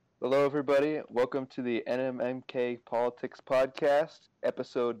Hello, everybody. Welcome to the NMMK Politics Podcast,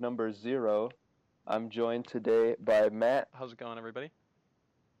 episode number 0. I'm joined today by Matt, How's it going, everybody?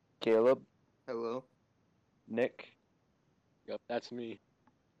 Caleb, Hello. Nick, Yep, that's me.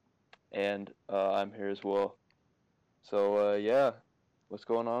 and I'm here as well. So, what's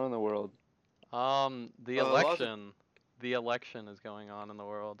going on in the world? The election is going on in the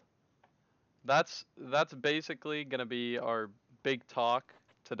world. That's basically gonna be our big talk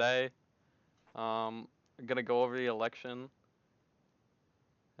today. We're gonna go over the election,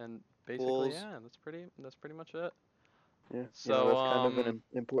 and basically, Polls. yeah, that's pretty much it. Yeah, So, that's kind of an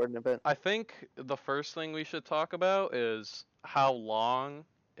important event. I think the first thing we should talk about is how long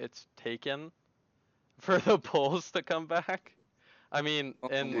it's taken for the polls to come back. I mean, Oh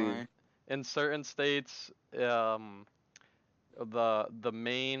in my. in certain states, the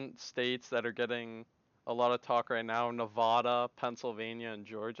main states that are getting a lot of talk right now, Nevada, Pennsylvania, and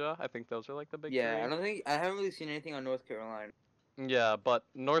Georgia. I think those are like the big Yeah, three. I haven't really seen anything on North Carolina. Yeah, but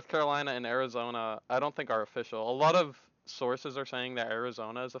North Carolina and Arizona, I don't think are official. A lot of sources are saying that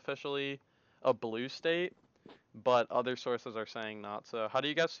Arizona is officially a blue state, but other sources are saying not. So, how do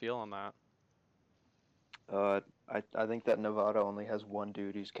you guys feel on that? I think that Nevada only has one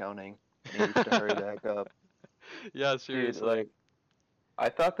dude who's counting, and he needs to hurry the heck up. Yeah, Dude, seriously. I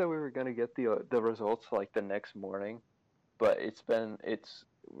thought that we were gonna get the results like the next morning, but it's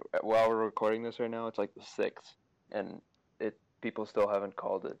while we're recording this right now, it's like the 6th, and people still haven't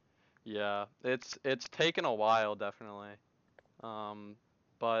called it. Yeah, it's taken a while, definitely. Um,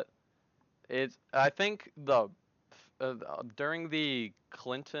 but I think during the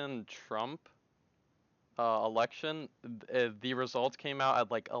Clinton-Trump election, the results came out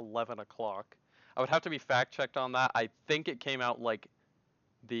at like 11 o'clock. I would have to be fact checked on that. I think it came out like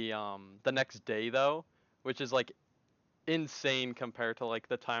the next day though, which is like insane compared to like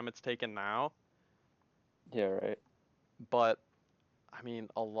the time it's taken now. Yeah, right. But I mean,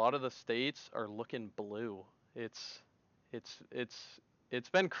 a lot of the states are looking blue. It's it's it's it's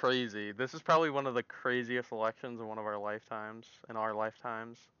been crazy. This is probably one of the craziest elections in one of our lifetimes, in our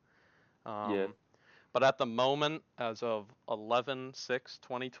lifetimes. Yeah. Um, but at the moment, as of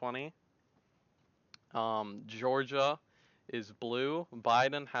 11/6/2020, Georgia is blue.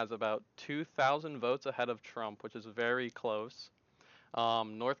 Biden has about 2,000 votes ahead of Trump, which is very close.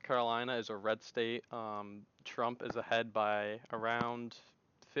 North Carolina is a red state. Trump is ahead by around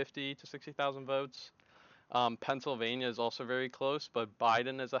 50 to 60,000 votes. Pennsylvania is also very close, but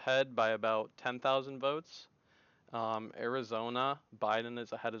Biden is ahead by about 10,000 votes. Arizona, Biden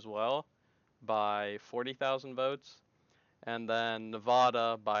is ahead as well by 40,000 votes. And then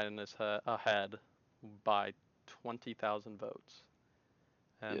Nevada, Biden is ahead by 20,000 votes.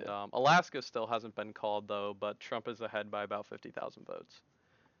 And Yeah. Alaska still hasn't been called though, but Trump is ahead by about 50,000 votes.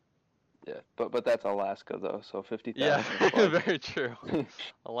 Yeah. But that's Alaska though, so 50,000 Yeah, is fine. very true.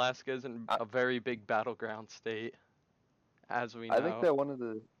 Alaska isn't I, a very big battleground state, as we I think know. that one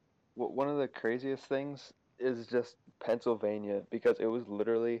of the craziest things is just Pennsylvania because it was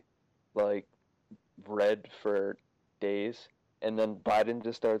literally like red for days, and then Biden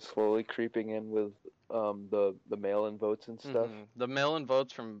just started slowly creeping in with the mail-in votes and stuff. The mail-in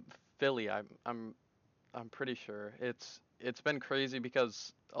votes from Philly, I'm pretty sure it's been crazy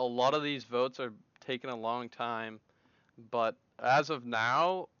because a lot of these votes are taking a long time, but as of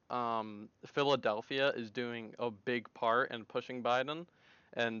now, Philadelphia is doing a big part in pushing Biden,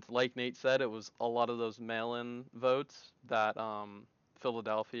 and like Nate said, it was a lot of those mail-in votes that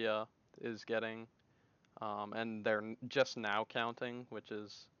Philadelphia is getting, and they're just now counting, which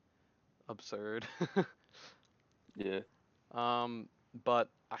is absurd. Yeah. Um, but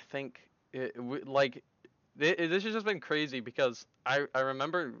I think this has just been crazy because I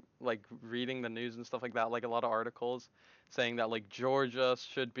remember like reading the news and stuff like that, like a lot of articles saying that like Georgia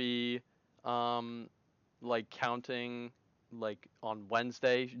should be um like counting like on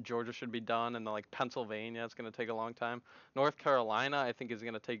Wednesday, Georgia should be done, and then like Pennsylvania it's gonna take a long time. North Carolina I think is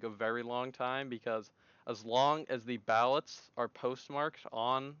gonna take a very long time because as long as the ballots are postmarked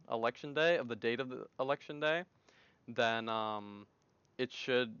on election day of the date of the election day, then it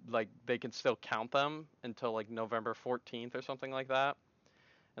should like they can still count them until like November 14th or something like that.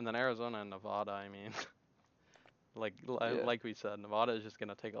 And then Arizona and Nevada, I mean, Yeah. like we said, Nevada is just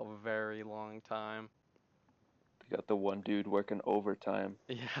gonna take a very long time. They got the one dude working overtime.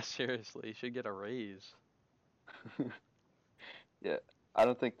 Yeah, seriously, you should get a raise. Yeah. I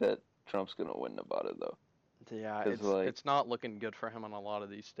don't think that Trump's gonna win Nevada though, Yeah, because like, it's not looking good for him in a lot of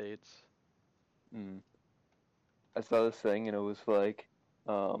these states. mm, I saw this thing and it was like,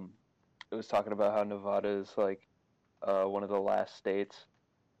 it was talking about how Nevada is like one of the last states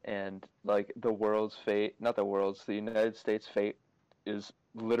and like the world's fate, not the world's, the United States' fate is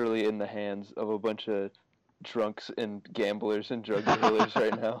literally in the hands of a bunch of drunks and gamblers and drug dealers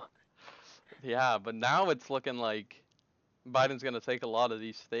right now. Yeah, but now it's looking like Biden's gonna take a lot of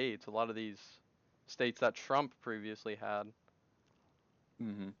these states, a lot of these states that Trump previously had.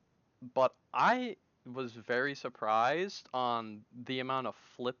 Mm-hmm. But I was very surprised on the amount of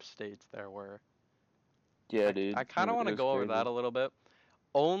flip states there were. Yeah, dude, I kind of want it to was go over crazy. that a little bit.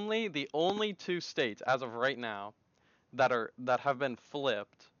 The only two states as of right now that have been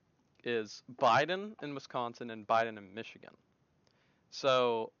flipped is Biden in Wisconsin and Biden in Michigan.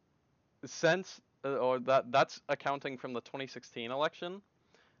 So since or that's accounting from the 2016 election.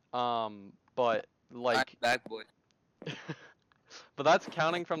 But I'm like, back, boy. but that's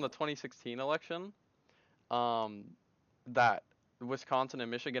counting from the 2016 election. Um, that Wisconsin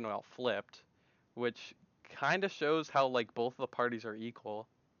and Michigan all flipped, which kind of shows how like both the parties are equal.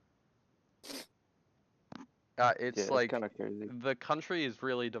 Yeah, It's it's like kind of crazy. the country is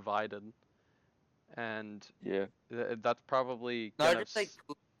really divided, and Yeah. that's probably Not gonna just like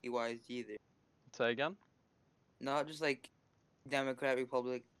politically wise either. say again. Not just like Democrat,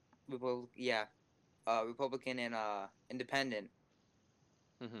 yeah, Republican and Independent.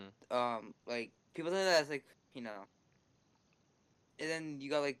 Mhm. Like people think that's like you know, and then you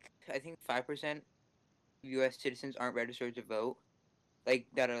got like I think 5% of U.S. citizens aren't registered to vote, like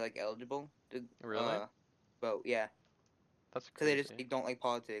that are like eligible to Really? vote. Yeah, That's because they just crazy. like don't like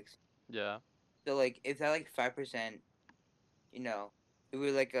politics. Yeah. So like if that like 5%, if we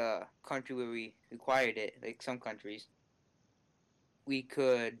were like a country where we required it, like some countries, we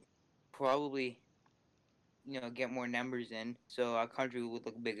could probably get more numbers in, so our country would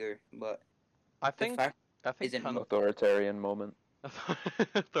look bigger. But I the think fact I think isn't much. Authoritarian moment.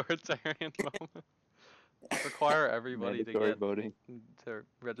 authoritarian moment. Require everybody to Mandatory get voting. to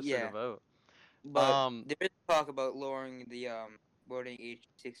register to Yeah, vote. but Um, there is talk about lowering the voting age to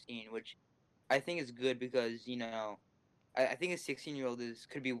 16, which I think is good because I think a 16-year-old is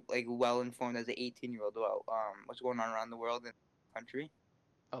could be like well informed as an 18-year-old about what's going on around the world and the country.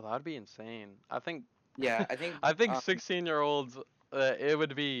 oh, that'd be insane. I think, Yeah, I think I think 16-year-olds, it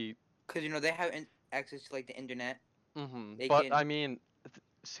would be. because they have access to like the internet. They But can I mean,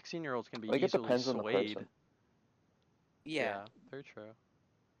 16-year-olds can be Like it easily depends on the swayed. person. yeah, Yeah, very true.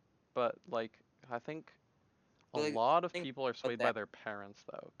 But like, I think a but like lot of think people are about swayed by that. their parents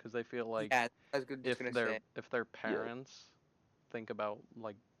though, because they feel like Yeah, I was just gonna say. if their Yeah. parents think about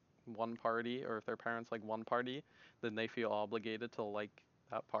like one party, or if their parents like one party, then they feel obligated to like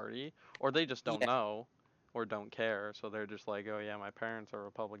that party, or they just don't Yeah, know or don't care, so they're just like, oh yeah, my parents are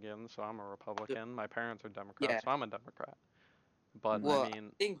Republicans, so I'm a so- Republican. My parents are yeah. Democrats, so I'm a Democrat. But I Mm-hmm. Well, I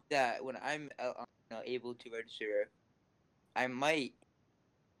mean, think that when I'm able to register, I might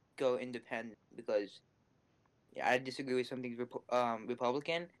go independent because I disagree with some things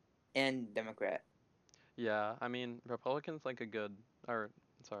Republican and Democrat. yeah, I mean, Republicans like a good, or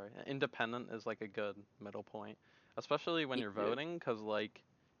sorry, independent is like a good middle point, especially when Y- you're Yeah. voting, because like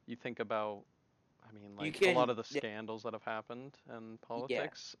you think about, I mean, You like a lot can, of the scandals that have happened in yeah,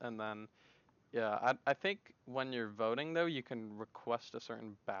 politics, and then yeah, I think when you're voting though, you can request a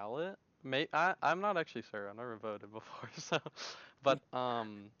certain ballot. I'm not actually sure. I've never voted before, so, but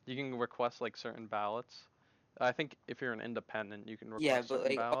you can request like certain ballots. I think if you're an independent, you can yeah, request but certain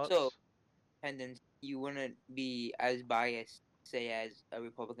like also ballots. independence, you wouldn't be as biased, say, as a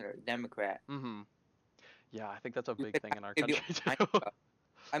Republican or a Democrat. Mhm. Yeah, I think that's a You big could thing in our be country open-minded too. about.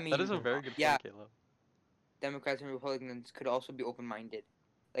 I That is mean, a very good yeah, point, Caleb. Democrats and Republicans could also be open-minded.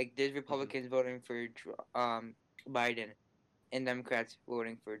 Like there's Mhm. Republicans voting for Biden and Democrats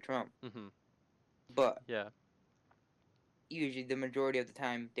voting for Trump, Mhm. but Yeah. usually the majority of the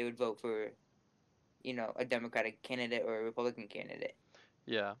time they would vote for a Democratic candidate or a Republican candidate.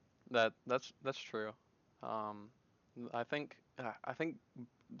 Yeah. That's true. Um, I think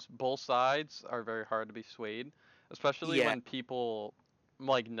both sides are very hard to be swayed, especially Yeah, when people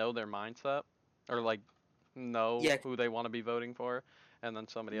like know their mindset, or like know yeah. who they want to be voting for, and then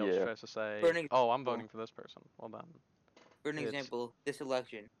somebody else Yeah. tries to For say, an "Oh, I'm example, voting for this person." Well then, it's this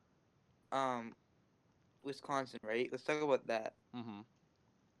election, um, Wisconsin, right? Let's talk about that mhm.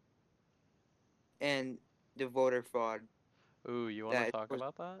 and the voter fraud. Ooh, you want to That talk was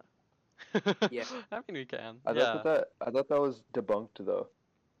about that? yeah, I mean, we can. I Yeah. thought that was debunked though.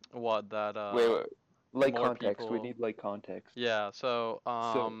 What that Wait. Like more context. We people. need like context. Yeah, so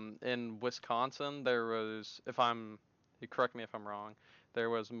So in Wisconsin there was, if I'm, you correct me if I'm wrong, there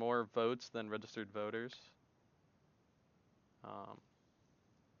was more votes than registered voters. Um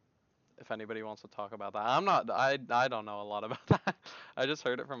if anybody wants to talk about that. I'm not. I don't know a lot about that. I just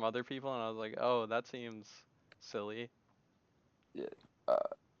heard it from other people, and I was like, oh, that seems silly. Yeah.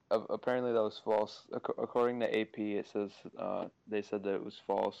 Apparently that was false. According to AP, it says they said that it was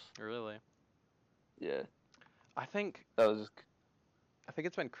false. Really. Yeah, I think that was just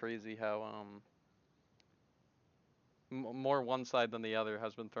it's been crazy how more one side than the other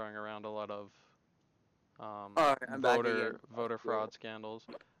has been throwing around a lot of I'm back again. voter fraud scandals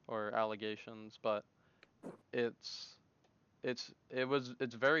or allegations, but it's it's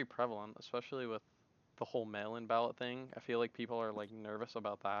very prevalent, especially with the whole mail-in ballot thing. I feel like people are like nervous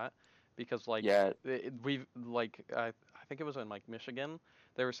about that because like yeah. we've like I think it was in like Michigan,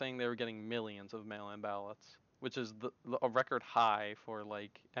 they were saying they were getting millions of mail-in ballots, which is a record high for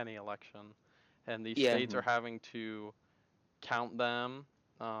like any election, and these Yeah. states are having to count them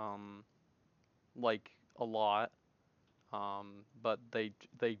like a lot, but they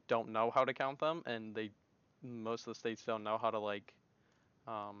don't know how to count them, and most of the states don't know how to like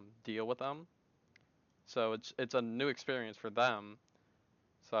deal with them. So it's a new experience for them.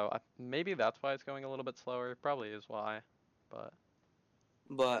 So maybe that's why it's going a little bit slower. Probably is why, but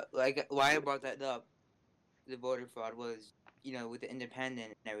But like, why I brought that up, the voter fraud was, with the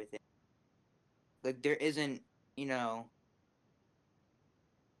independent and everything. Like, there isn't,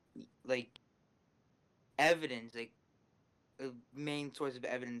 like evidence, like a main source of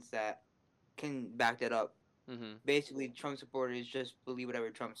evidence that can back that up. mhm, Basically, Trump supporters just believe whatever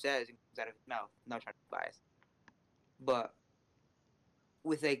Trump says and comes out of his mouth. Not trying to be biased, but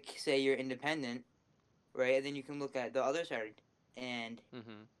with like, say you're independent, right? And then you can look at the other side, and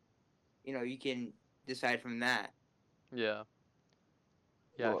mhm, you can decide from that. yeah,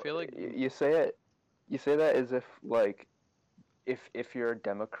 yeah. I Well, feel like you say it. You say that as if like if you're a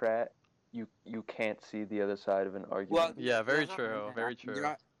Democrat, you can't see the other side of an Well, argument. yeah, very that's not what I true, meant. very They're true.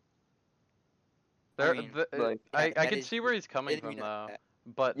 not, I There, mean, Like I that can is see true. where he's I coming didn't from mean though, that.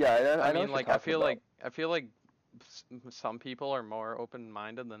 but yeah, I I know mean what you're like talking about. I feel like some people are more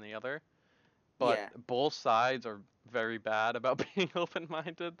open-minded than the other, but Yeah, both sides are very bad about being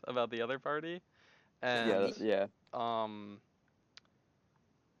open-minded about the other party, Yeah, and yeah. um,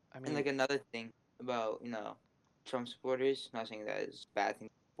 I and mean, like another thing about Trump supporters. Not saying that is a bad thing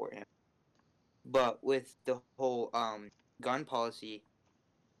to support him, but with the whole gun policy,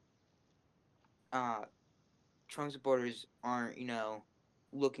 uh, Trump supporters aren't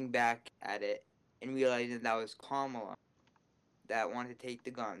looking back at it and realizing that was Kamala that wanted to take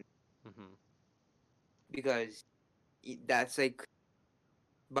the gun mhm, because that's like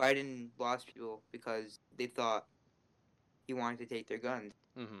Biden lost people because they thought he wanted to take their guns.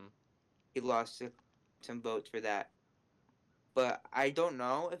 mhm. He lost some votes for that. But I don't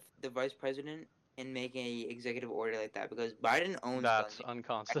know if the vice president can make a executive order like that because Biden owns guns. That's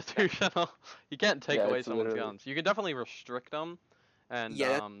unconstitutional. You can't take Yeah, away it's someone's literally guns. You can definitely restrict them, and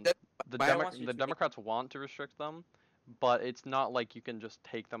Yeah, that's Biden wants to The restrict. Democrats want to restrict them, but it's not like you can just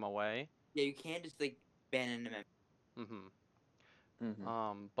take them away. Yeah, you can't just like ban an amendment. Mhm.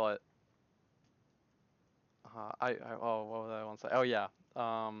 hmm But oh, what was I want to say? Oh yeah.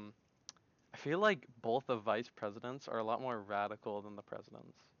 I feel like both the vice presidents are a lot more radical than the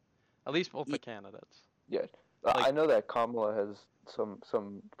presidents. At least both the Ye- candidates. Yeah. Like I know that Kamala has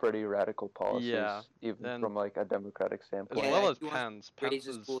some pretty radical yeah, policies, even and from like a Democratic as standpoint. well Yeah, as he wants Pence. to raise Pence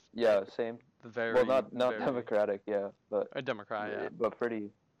the is school. Yeah, same. Well, very not very Democratic, yeah, but a Democrat. Yeah. but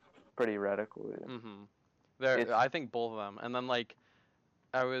pretty radical. Yeah. Mhm. There, It's I think both of them. And then like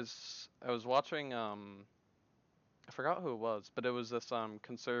I was watching I forgot who it was, but it was this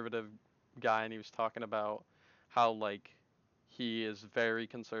conservative guy, and he was talking about how like he is very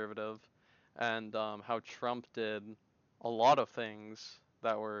conservative, and how Trump did a lot of things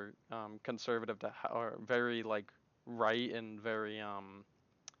that were conservative or very like right and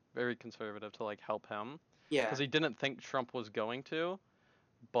very conservative to like help him, Yeah, because he didn't think Trump was going to,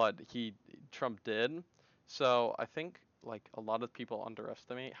 but Trump did. So I think like a lot of people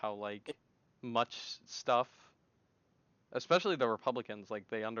underestimate how like much stuff, especially the Republicans, like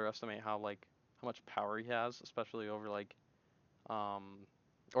they underestimate how much power he has, especially over like um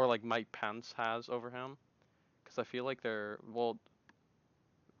or like Mike Pence has over him, because I feel like they're well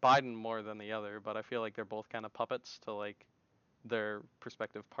Biden more than the other, but I feel like they're both kind of puppets to like their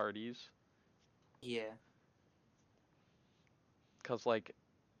respective parties, yeah, because like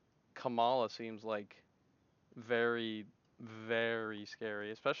Kamala seems like very very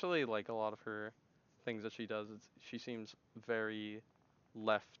scary, especially like a lot of her things that she does. She seems very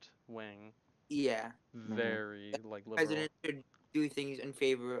left wing, yeah. hmm very like liberal. President should do things in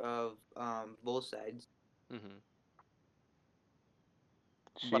favor of both sides. Mhm.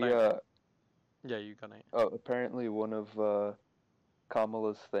 But she I Yeah, you got it. Oh, apparently one of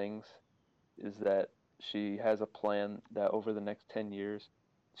Kamala's things is that she has a plan that over the next 10 years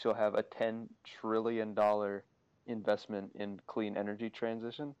she'll have a $10 trillion investment in clean energy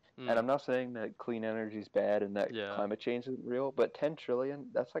transition. And I'm Mm, not saying that clean energy is bad and that yeah. climate change isn't real, but 10 trillion,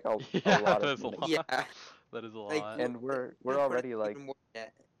 that's like a Yeah, lot of that's a money. lot. Yeah, That is a like lot. And we're gonna put us already like even more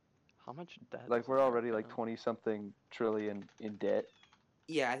debt. How much debt is like we're already like America? 20 something trillion in debt.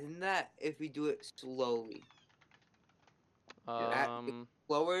 Yeah, I think that if we do it slowly, Yeah. Um,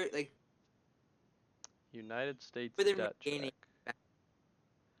 slower, like United States for them debt regaining. check.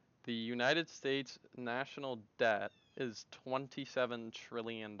 The United States national debt is $27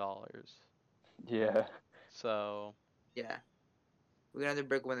 trillion. Yeah. So Yeah, we're gonna have to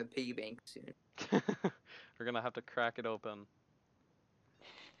break one of the piggy banks soon. we're gonna have to crack it open.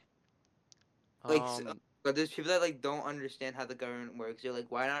 Like, Um, but there's people that like don't understand how the government works. They're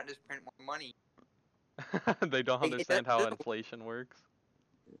like, why not just print more money? they don't Like, understand how inflation works.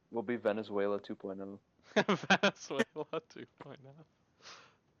 We'll be Venezuela 2.0. Venezuela 2.0.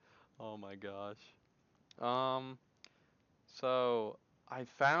 Oh my gosh. Um, so I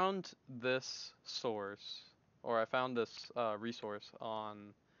found this source, or I found this resource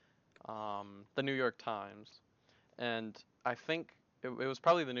on the New York Times, and I think it was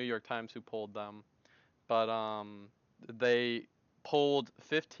probably the New York Times who polled them, but they polled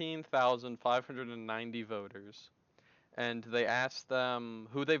 15,590 voters, and they asked them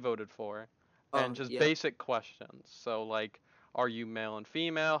who they voted for, and Oh just yeah, basic questions. So like, are you male and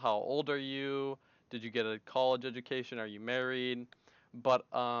female? How old are you? Did you get a college education? Are you married? But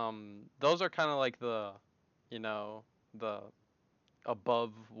those are kind of like the, you know, the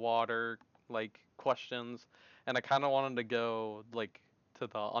above water like questions, and I kind of wanted to go like to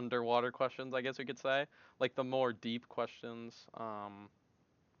the underwater questions, I guess we could say, like the more deep questions,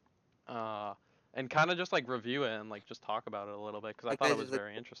 uh, and kind of just like review it and like just talk about it a little bit because I like thought it this was is like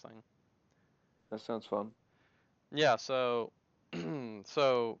very interesting. That sounds fun. Yeah, so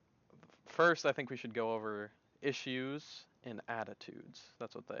so first I think we should go over issues and attitudes.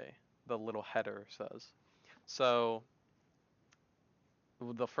 That's what the little header says. So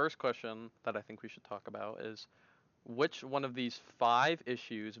the first question that I think we should talk about is which one of these five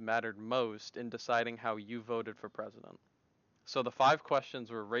issues mattered most in deciding how you voted for president? So the five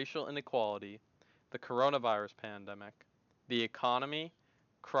questions were racial inequality, the coronavirus pandemic, the economy,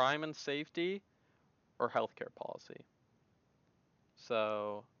 crime and safety, or healthcare policy.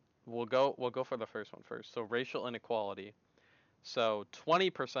 So we'll go for the first one first. So racial inequality. So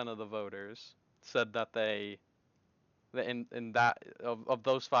 20% of the voters said that in that of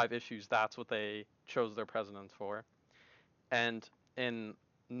those five issues, that's what they chose their presidents for. And in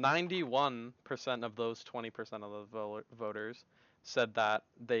 91% of those 20% of the voters said that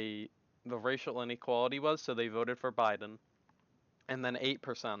the racial inequality was, so they voted for Biden, and then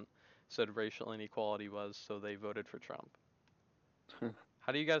 8% said racial inequality was, so they voted for Trump.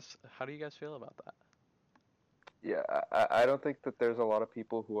 How do you guys feel about that? Yeah, I don't think that there's a lot of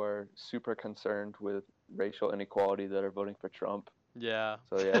people who are super concerned with racial inequality that are voting for Trump. Yeah.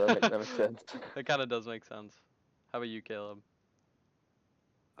 So yeah, that makes sense. That kind of does make sense. How about you, Caleb?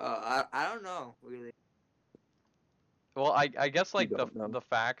 I don't know really. Well, I guess You like the don't know. the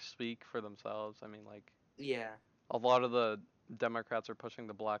facts speak for themselves. I mean, like Yeah, a lot of the Democrats are pushing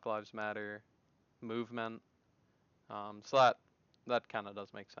the Black Lives Matter movement. So that kind of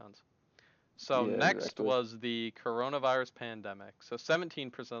does make sense. So Yeah, next exactly. was the coronavirus pandemic. So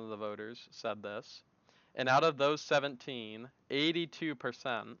 17% of the voters said this. And out of those 17,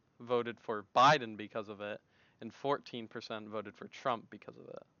 82% voted for Biden because of it, and 14% voted for Trump because of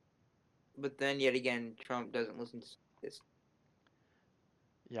it. but then yet again, Trump doesn't listen to this.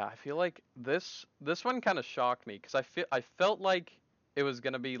 Yeah, I feel like this one kind of shocked me because I felt like it was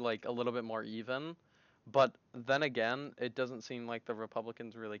gonna be like a little bit more even, but then again, it doesn't seem like the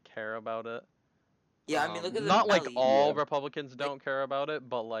Republicans really care about it. Yeah, I mean, look at the Not like rallies. all Yeah. Republicans Like, don't care about it,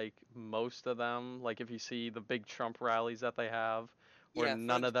 but like most of them, like if you see the big Trump rallies that they have, where yeah, for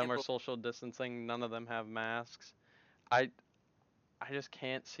none of them are example, social distancing, none of them have masks, I I just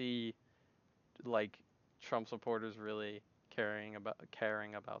can't see like Trump supporters really caring about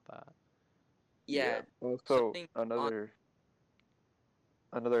that. Yeah. yeah, Also, something on.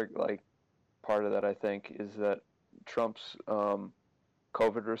 another like part of that I think is that Trump's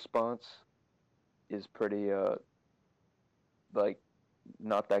COVID response is pretty like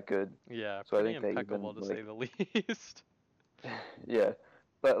not that good. Yeah, So I pretty think they even impeccable to say like the least. yeah.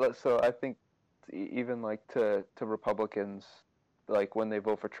 So I think even like to Republicans, like when they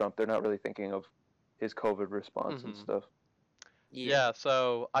vote for Trump, they're not really thinking of his COVID response and hmm stuff. Yeah, Yeah,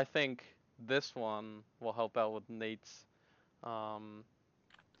 so I think this one will help out with Nate's um,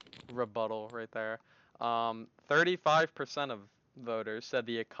 rebuttal right there. 35% of voters said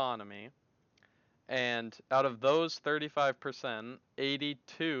the economy, and out of those 35%,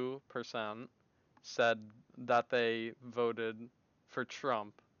 82% said that they voted for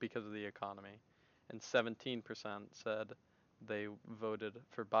Trump because of the economy, and 17% said they voted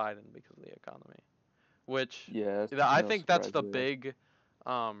for Biden because of the economy. Which Yeah, it's I no think that's surprise the there. big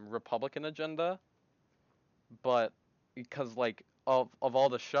Republican agenda, but because like of all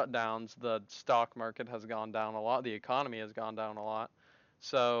the shutdowns, the stock market has gone down a lot, the economy has gone down a lot.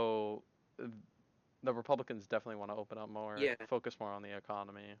 So the Republicans definitely want to open up more, Yeah, focus more on the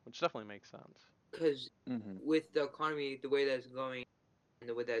economy, which definitely makes sense. because Hmm. with the economy the way that's going and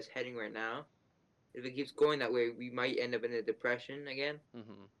the way that's heading right now, if it keeps going that way, we might end up in a depression again.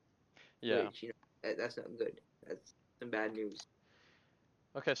 Mhm. Yeah. Which that's not good. That's some bad news.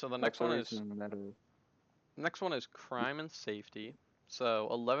 Okay, so the That's next the one is reason that. crime and safety. So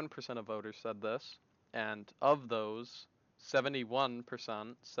 11% of voters said this, and of those,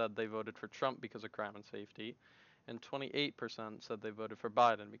 71% said they voted for Trump because of crime and safety, and 28% said they voted for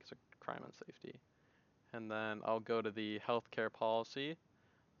Biden because of crime and safety. And then I'll go to the healthcare policy.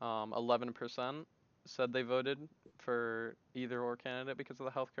 11% said they voted for either or candidate because of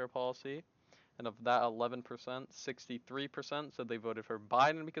the healthcare policy. And of that 11%, 63% said they voted for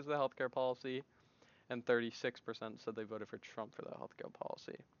Biden because of the healthcare policy, and 36% said they voted for Trump for the healthcare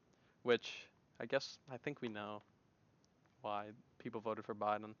policy, which I think we know why people voted for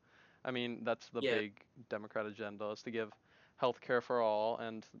Biden. I mean, that's the Yeah. big Democrat agenda is to give healthcare for all,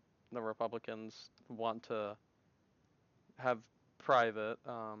 and the Republicans want to have private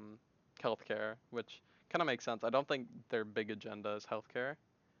healthcare, which kind of makes sense. I don't think their big agenda is healthcare.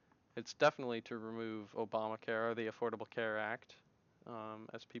 It's definitely to remove Obamacare or the Affordable Care Act,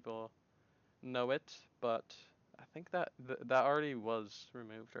 as people know it, but I think that that already was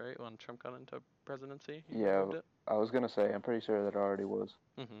removed, right? When Trump got into presidency, he Yeah, removed it. I was gonna say, I'm pretty sure that already was.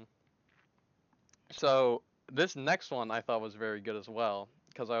 Hmm. So this next one I thought was very good as well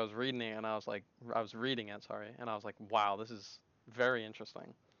because I was reading it and I was reading it, sorry, and I was like, wow, this is very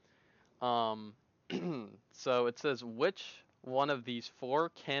interesting. Um, so it says which one of these four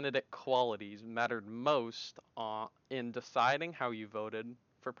candidate qualities mattered most in deciding how you voted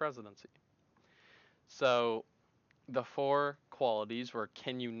for presidency. So the four qualities were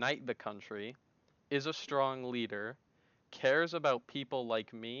can unite the country, is a strong leader, cares about people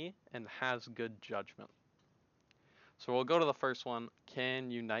like me, and has good judgment. So we'll go to the first one,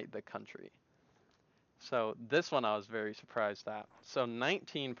 can unite the country. So this one I was very surprised at. So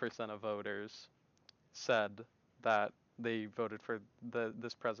 19% of voters said that they voted for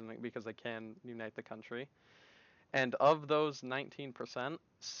this president because they can unite the country. And of those 19%,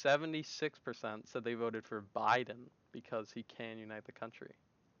 76% said they voted for Biden because he can unite the country.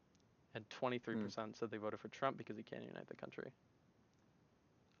 And 23% said they voted for Trump because he can unite the country.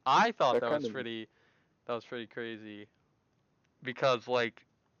 I thought That kind of. that was pretty crazy because like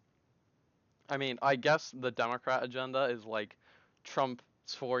I mean, I guess the Democrat agenda is like Trump's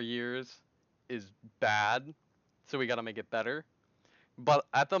 4 years is bad, so we got to make it better. But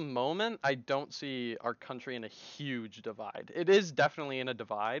at the moment, I don't see our country in a huge divide. It is definitely in a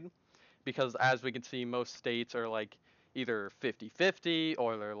divide because as we can see, most states are like either 50-50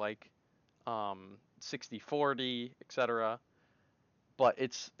 or they're like 60-40, etc. But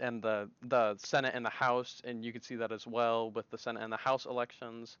it's and the Senate and the House, and you can see that as well with the Senate and the House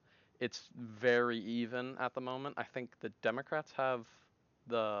elections. It's very even at the moment. I think the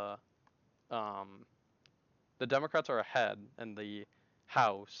um, the Democrats are ahead in the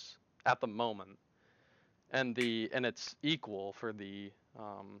House at the moment, and it's equal for the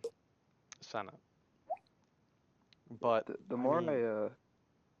Senate. But The I more mean,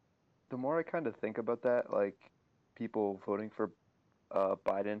 the more I kind of think about that, like people voting for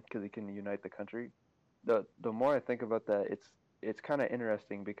Biden because he can unite the country. The more I think about that, it's kind of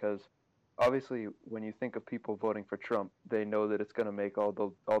interesting because obviously when you think of people voting for Trump, they know that it's gonna make all the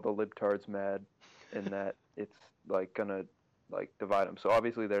libtards mad, and that it's like gonna like divide them. So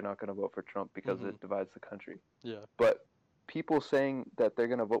obviously they're not gonna vote for Trump because hmm it divides the country. yeah, But people saying that they're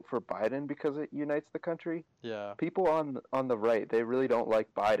gonna vote for Biden because it unites the country, yeah, people on the right, they really don't like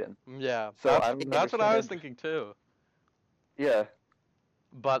Biden. yeah. So I don't That's what I was understand. thinking too. Yeah.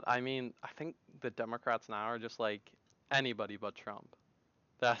 But I mean, I think the Democrats now are just like anybody but Trump.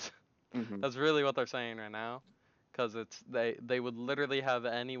 That's Hmm. that's really what they're saying right now, because it's they would literally have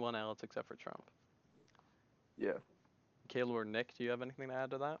anyone else except for Trump. Yeah. Caleb or Nick, do you have anything to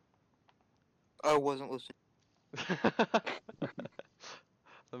add to that? I wasn't listening.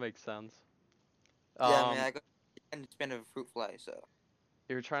 That makes sense. Yeah, man, Um, I got the attention span of a fruit fly, so.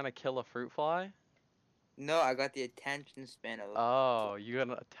 you're trying to kill a fruit fly? No, I got the attention span of a Oh, you got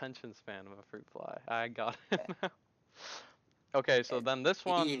an attention span of a fruit fly. I got it now. Okay, so then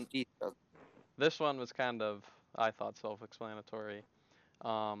ADHD stuff. this one was kind of, I thought, self-explanatory.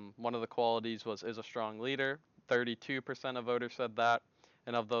 One of the qualities was is a strong leader. 32% of voters said that,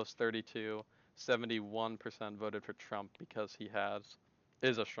 and of those 32, 71% voted for Trump because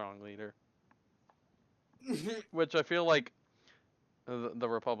is a strong leader. Which I feel like the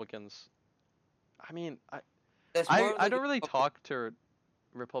Republicans. I mean, That's more of I like don't really talk to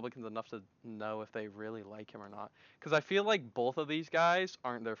Republicans enough to know if they really like him or not, because I feel like both of these guys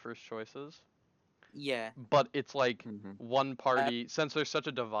aren't their first choices. yeah. But it's like Mm-hmm. one party, since there's such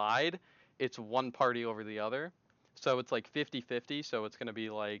a divide, it's one party over the other. So it's like 50-50, so it's going to be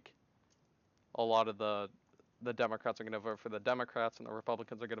like a lot of the Democrats are going to vote for the Democrats and the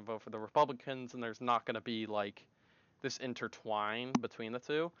Republicans are going to vote for the Republicans, and there's not going to be like this intertwine between the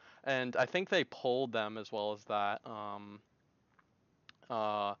two. And I think they polled them as well as that.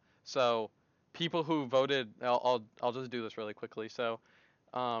 Uh, so people who voted, I'll just do this really quickly. So,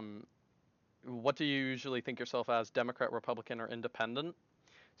 um, what do you usually think yourself as, Democrat, Republican, or independent?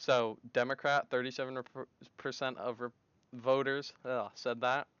 So Democrat, 37% of voters said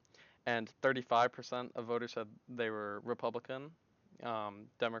that, and 35% of voters said they were Republican.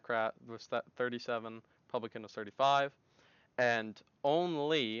 Democrat was 37, Republican was 35, and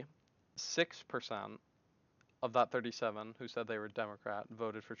only 6% of that 37 who said they were Democrat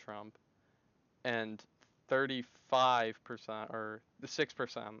voted for Trump, and 35% or the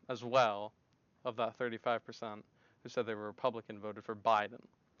 6% as well of that 35% who said they were Republican voted for Biden.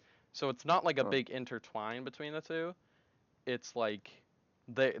 So it's not like a Oh. big intertwine between the two. It's like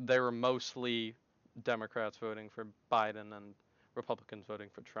they were mostly Democrats voting for Biden and Republicans voting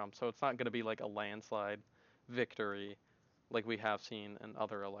for Trump. So it's not going to be like a landslide victory like we have seen in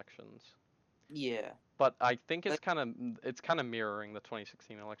other elections. Yeah. But I think Like, it's kind of mirroring the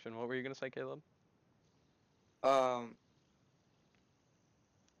 2016 election. What were you going to say, Caleb? um,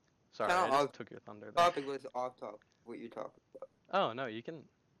 Sorry, kind I of just off took your thunder there. topic was off topic. What you're talking about? Oh no, you can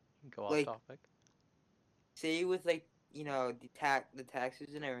go off Like, topic. say with like the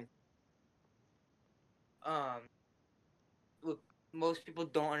taxes and everything. Um, look, most people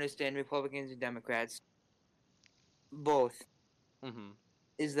don't understand Republicans and Democrats. Both Mhm.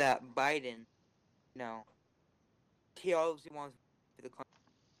 is that Biden, you know, he obviously wants for the country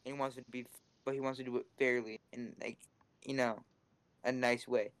and he wants it to be, but he wants to do it fairly and like a nice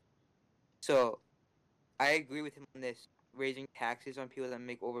way. So I agree with him on this, raising taxes on people that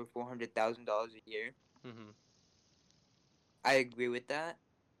make over $400,000 a year. Mhm. I agree with that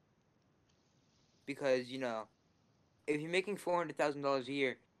because if you're making $400,000 a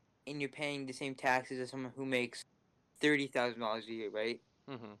year and you're paying the same taxes as someone who makes $30,000 a year, right?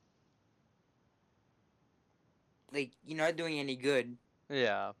 Mhm. Like you're not doing any good,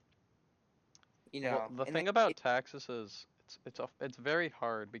 Yeah. Well, the and like thing about taxes is it's very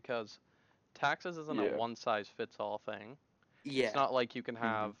hard because taxes isn't a Yeah. one size fits all thing. It's yeah, not like you can Mm-hmm.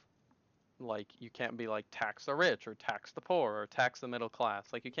 have like you can't be like tax the rich or tax the poor or tax the middle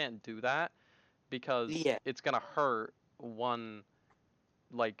class. Like you can't do that because yeah, it's gonna hurt one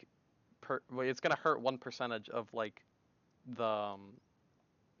like well, it's gonna hurt one percentage of like the um,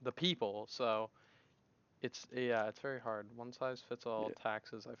 the people. So it's very hard. One size fits all Yeah.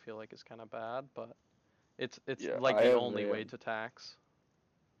 taxes I feel like is kind of bad, but it's Yeah. like I the have only way to tax.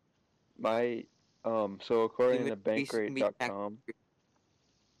 my so the according Middle to East can be taxed. bankrate.com,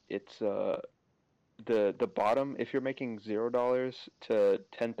 it's the bottom, if you're making $0 to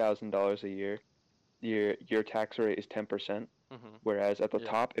 $10,000 a year, your tax rate is 10%. Mhm. Whereas at the Yeah.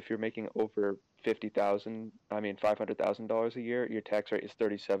 top, if you're making over $500,000 a year, your tax rate is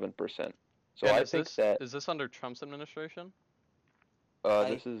 37%. So And I think that is this under Trump's administration? I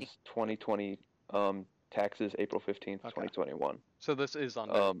this is 2020 taxes April 15th, Okay. 2021. So this is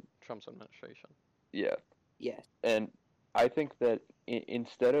under Um Trump's administration. yeah, yes, and I think that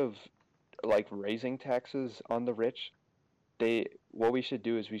instead of like raising taxes on the rich, what we should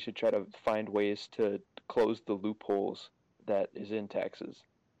do is we should try to find ways to close the loopholes that is in taxes,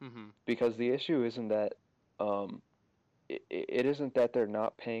 Mhm. because the issue isn't that um it isn't that they're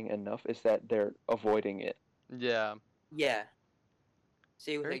not paying enough, it's that they're avoiding it. Yeah. yeah.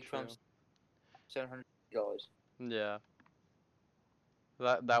 Say with Very like true. Trump's $700. Yeah.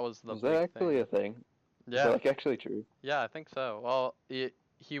 That was the Is that big actually thing. a thing? Is that Yeah. like actually true? Yeah, I think so. Well,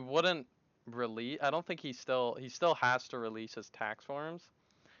 he wouldn't release. I don't think he still has to release his tax forms.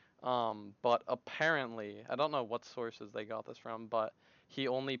 But apparently, I don't know what sources they got this from, but he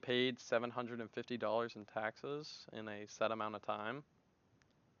only paid $750 in taxes in a set amount of time.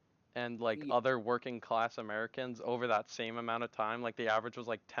 And like Yeah. other working class Americans over that same amount of time, like the average was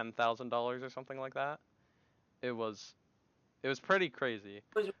like $10,000 or something like that. It was pretty crazy.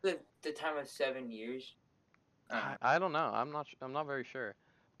 Was the time of 7 years? I don't know. I'm not very sure.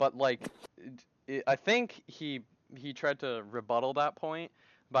 But like I think he tried to rebuttal that point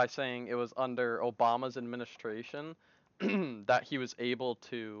by saying it was under Obama's administration that he was able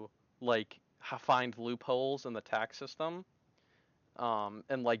to like find loopholes in the tax system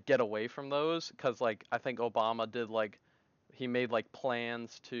and like get away from those cuz like I think Obama did like he made like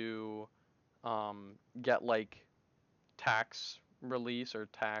plans to get like tax release or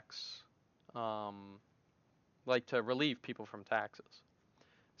tax um like to relieve people from taxes.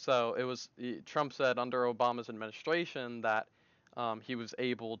 So it was Trump said under Obama's administration that he was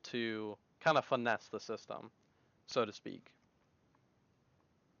able to kind of finesse the system, so to speak.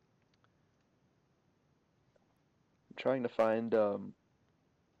 I'm trying to find the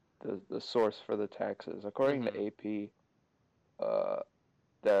source for the taxes. According Mhm. to AP,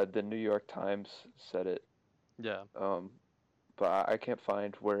 the New York Times said it. Yeah. But I can't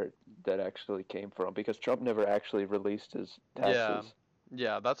find where that actually came from because Trump never actually released his taxes. Yeah.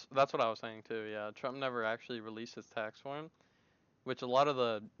 Yeah, that's what I was saying too. Yeah, Trump never actually released his tax form, which a lot of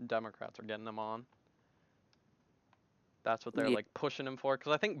the Democrats are getting him on. That's what they're Yeah. like pushing him for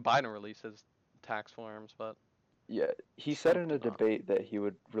cuz I think Biden released his tax forms, but Yeah, he said Trump in a did not. debate that he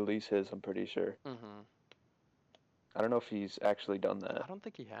would release his, I'm pretty sure. Mhm. I don't know if he's actually done I that. don't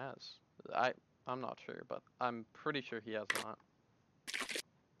think he has. I'm not sure, but I'm pretty sure he has not.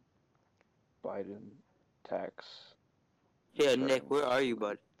 Biden tax. Yeah, Nick, returns. where are you,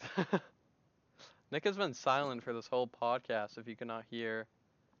 bud? Nick has been silent for this whole podcast. If you cannot hear,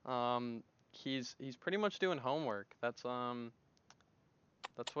 he's pretty much doing homework. That's what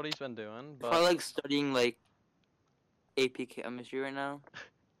he's been doing. Probably But like studying like AP chemistry right now.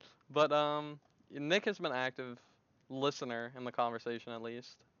 but Nick has been active listener in the conversation at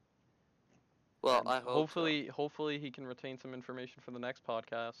least. Well, And I hope so. hopefully he can retain some information for the next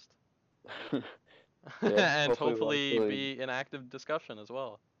podcast. Yeah, And hopefully we'll hopefully actually- be in active discussion as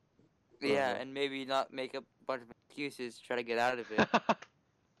well. Yeah, Uh-huh. and maybe not make a bunch of excuses to try to get out of it.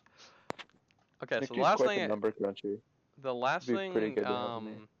 Okay, Nick so is quite the number cruncher. the last Be pretty thing good to have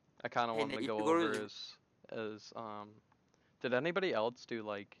me. I kind of Hey, wanted to Nick, go you go to over the- is did anybody else do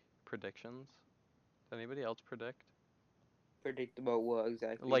like predictions? Did anybody else predict? Predict about what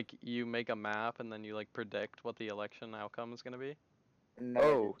exactly? Like you make a map and then you like predict what the election outcome is gonna be? No,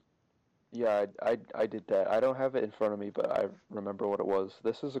 Oh, yeah, I did that. I don't have it in front of me, but I remember what it was.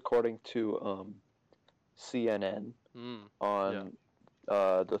 This is according to CNN on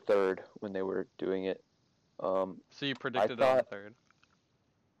the 3rd when they were doing it. So you predicted it on the 3rd.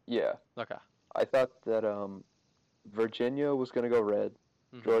 Yeah, Okay. I thought that Virginia was gonna go red,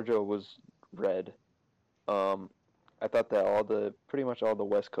 Mhm. Georgia was red. I thought that pretty much all the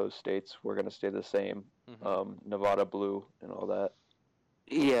West Coast states were gonna stay the same. Mhm. Nevada blue and all that.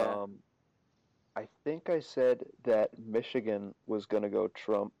 Yeah. I think I said that Michigan was gonna go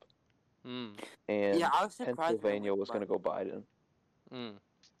Trump Mm. and Yeah, I was surprised when it Pennsylvania went was gonna go Biden. Mm.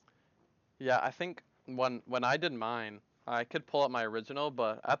 Yeah, I think when I did mine, I could pull up my original,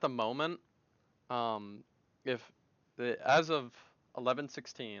 but at the moment, as of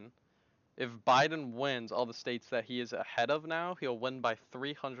 11/16, if Biden wins all the states that he is ahead of now, he'll win by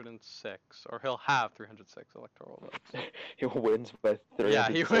 306, or he'll have 306 electoral votes. He wins by Yeah,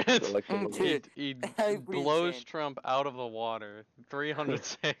 he 306 wins. electoral Dude, votes. He that'd be blows insane. Trump out of the water.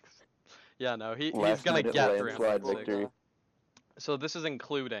 306. Yeah, no, he's Last gonna minute get landslide 306. victory. So this is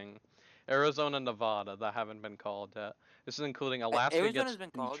including Arizona, Nevada that haven't been called yet. This is including Alaska. Arizona's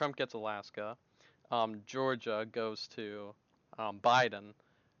been called. Trump gets Alaska. Georgia goes to Biden.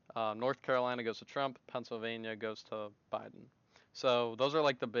 North Carolina goes to Trump. Pennsylvania goes to Biden. So those are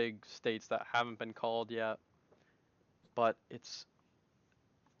like the big states that haven't been called yet. But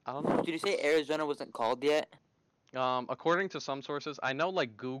I don't know. Did you say Arizona wasn't called yet? According to some sources, I know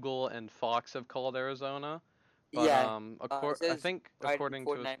like Google and Fox have called Arizona. But, Yeah. I Says think Biden according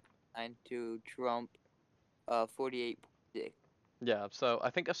to 49.9 to Trump, 48.6. yeah, so I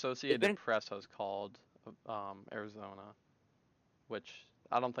think Associated been- Press has called Arizona, which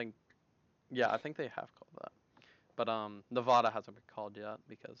I don't think. Yeah, I think they have called that, but Nevada hasn't been called yet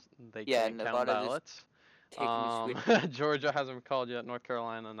because they Yeah, can't count Nevada just ballots. Taking the switch. Georgia hasn't been called yet. North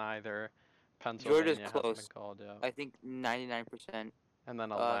Carolina neither. Pennsylvania hasn't close. been called yet, I think 99%. and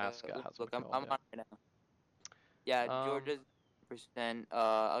then Alaska hasn't Look, been I'm called on yet. right now. Yeah, Um, Georgia's percent.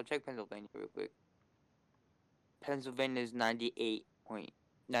 I'll check Pennsylvania real quick. Pennsylvania is 98.6%.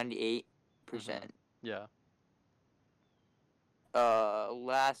 99.98%. Yeah.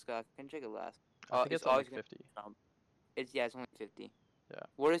 Alaska. Can check Alaska. I think it's it's only always gonna 50. It's only 50. Yeah.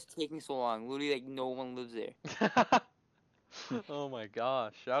 What is taking so long? Literally, like no one lives there. Oh my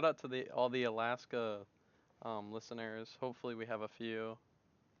gosh. Shout out to all the Alaska listeners. Hopefully we have a few.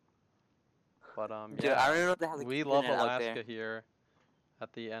 But Dude, yeah. I don't know if they have like We love internet out there. Alaska here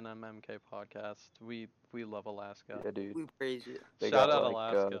at the NMMK podcast. We love Alaska. Yeah, dude. We praise it. They Shout got, out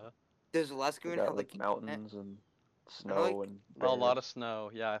like, Alaska. Does Alaska They even got have like like internet? mountains and I snow like- and A lot bears. of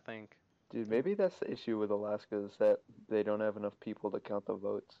snow, yeah, I think. Dude, maybe that's the issue with Alaska is that they don't have enough people to count the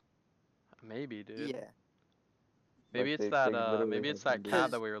votes. Maybe, dude. Yeah. Maybe Like, it's they that literally maybe it's have that numbers.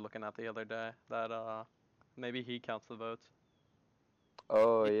 cat that we were looking at the other day. That maybe he counts the votes.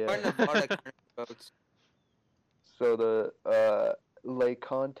 Oh It's yeah. part of Nevada kind of votes. So the lay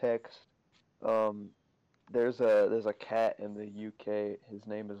context, there's a cat in the UK. His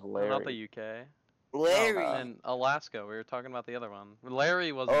name is No, Larry. not the UK. Larry. In Alaska, we were talking about the other one.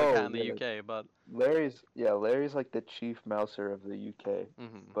 Larry was the Oh, cat in the yeah. UK, but Larry's like the chief mouser of the UK.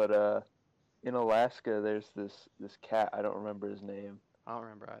 mhm. But in Alaska, there's this cat. I don't remember his name. I don't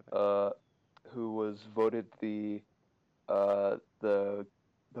remember either. Who was voted the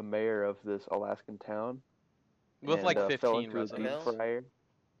mayor of this Alaskan town. With and, like fell 15 into a deep residents. fryer.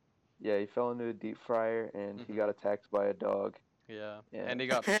 Yeah, he fell into a deep fryer and he Mhm. got attacked by a dog. Yeah. Yeah. And he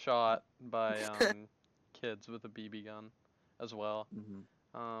got shot by kids with a BB gun as well. Hmm.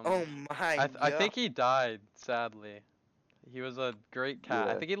 Oh my I god. think he died, sadly. He was a great cat.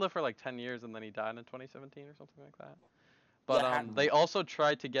 I Yeah. think he lived for like 10 years and then he died in 2017 or something like that. But Yeah. they also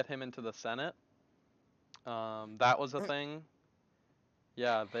tried to get him into the Senate. That was a thing.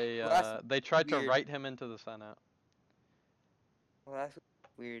 Yeah, Well, that's they tried to weird. write him into the Senate. Well, that's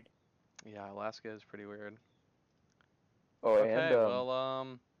weird. Yeah, Alaska is pretty weird. Oh, Okay, and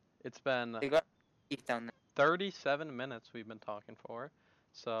well, it's been They got beef down there. 37 minutes we've been talking for.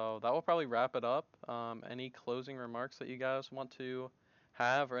 So that will probably wrap it up. Any closing remarks that you guys want to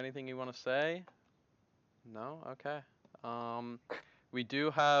have or anything you want to say? No? Okay. We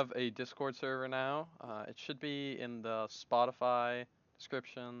do have a Discord server now. It should be in the Spotify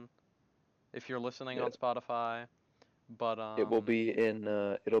description if you're listening Yeah. on Spotify. But it will be in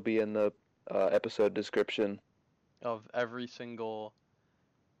it'll be in the episode description. of every single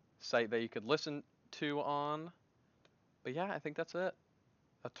site that you could listen to on. But yeah, I think that's it.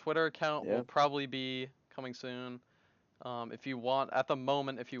 A Twitter account Yeah. will probably be coming soon. If you want, at the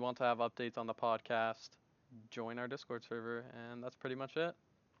moment, if you want to have updates on the podcast, join our Discord server, and that's pretty much it.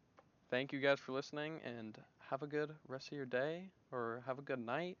 Thank you guys for listening, and have a good rest of your day, or have a good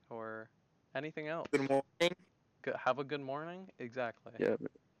night, or anything else. Good morning. Have a good morning. Exactly. Yeah.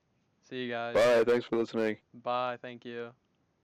 See you guys. Bye. Thanks for listening. Bye. Thank you.